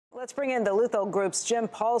Let's bring in the Leuthold Group's Jim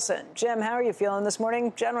Paulsen. Jim, how are you feeling this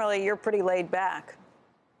morning? Generally, you're pretty laid back.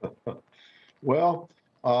 Well,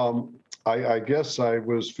 I guess I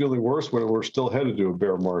was feeling worse when we're still headed to a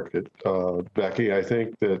bear market. Becky, I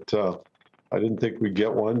think that I didn't think we'd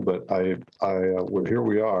get one, but well, here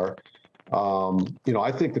we are.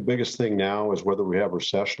 I think the biggest thing now is whether we have a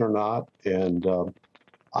recession or not. And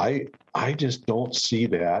I just don't see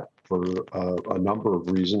that for a number of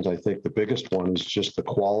reasons. I think the biggest one is just the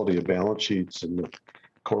quality of balance sheets and the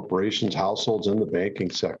corporations, households, and the banking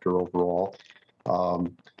sector overall.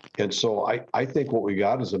 And so I think what we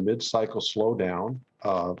got is a mid-cycle slowdown,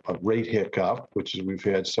 a rate hiccup, which we've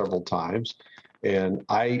had several times. And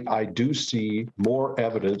I do see more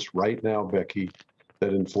evidence right now, Becky,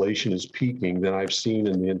 that inflation is peaking than I've seen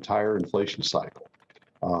in the entire inflation cycle.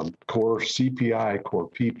 Core CPI, core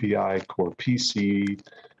PPI, core PCE,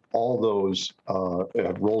 all those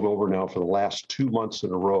have rolled over now for the last 2 months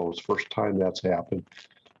in a row. It's the first time that's happened.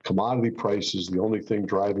 Commodity prices, the only thing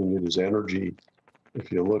driving it is energy.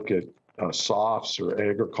 If you look at softs or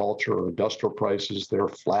agriculture or industrial prices, they're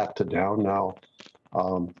flat to down now.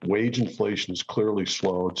 Wage inflation is clearly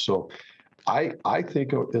slowed. So I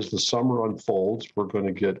think as the summer unfolds, we're going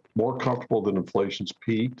to get more comfortable that inflation's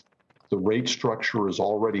peaked. The rate structure is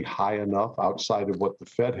already high enough outside of what the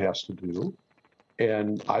Fed has to do.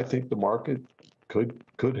 And I think the market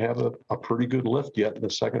could have a pretty good lift yet in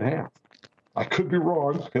the second half. I could be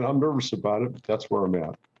wrong, and I'm nervous about it, but that's where I'm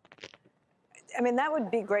at. I mean, that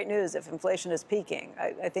would be great news if inflation is peaking.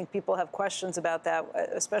 I think people have questions about that,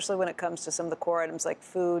 especially when it comes to some of the core items like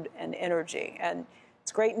food and energy. And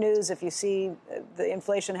it's great news if you see the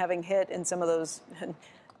inflation having hit in some of those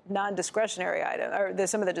non-discretionary items, or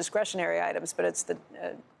some of the discretionary items, but it's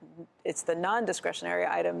the non-discretionary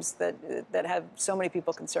items that have so many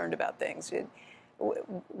people concerned about things.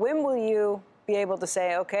 When will you be able to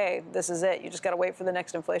say, okay, this is it? You just got to wait for the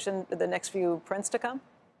next inflation, the next few prints to come?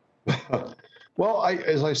 Well,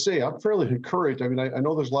 as I say, I'm fairly encouraged. I mean, I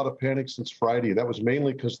know there's a lot of panic since Friday. That was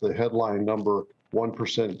mainly because the headline number,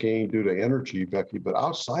 1% gain due to energy, Becky. But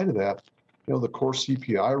outside of that, the core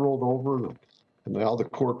CPI rolled over, and now the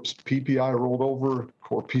core PPI rolled over,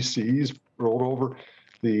 core PCEs rolled over.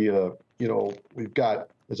 We've got,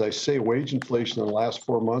 as I say, wage inflation in the last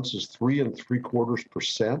 4 months is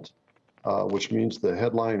 3.75%, which means the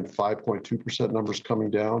headline 5.2% numbers coming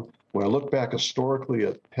down. When I look back historically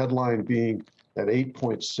at headline being at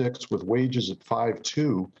 8.6 with wages at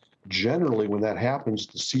 5.2, generally when that happens,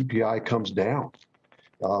 the CPI comes down.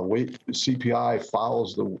 CPI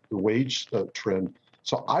follows the wage trend.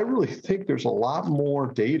 So I really think there's a lot more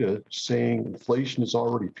data saying inflation has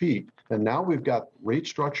already peaked. And now we've got rate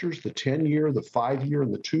structures, the 10-year, the 5-year,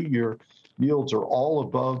 and the 2-year yields are all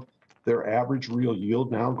above their average real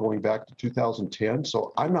yield now going back to 2010.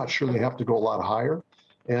 So I'm not sure they have to go a lot higher.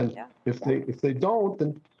 And if they don't,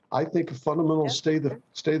 then I think if fundamentals stay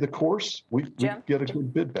the course, we get a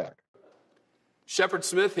good bid back. Shepard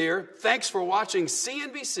Smith here. Thanks for watching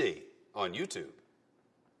CNBC on YouTube.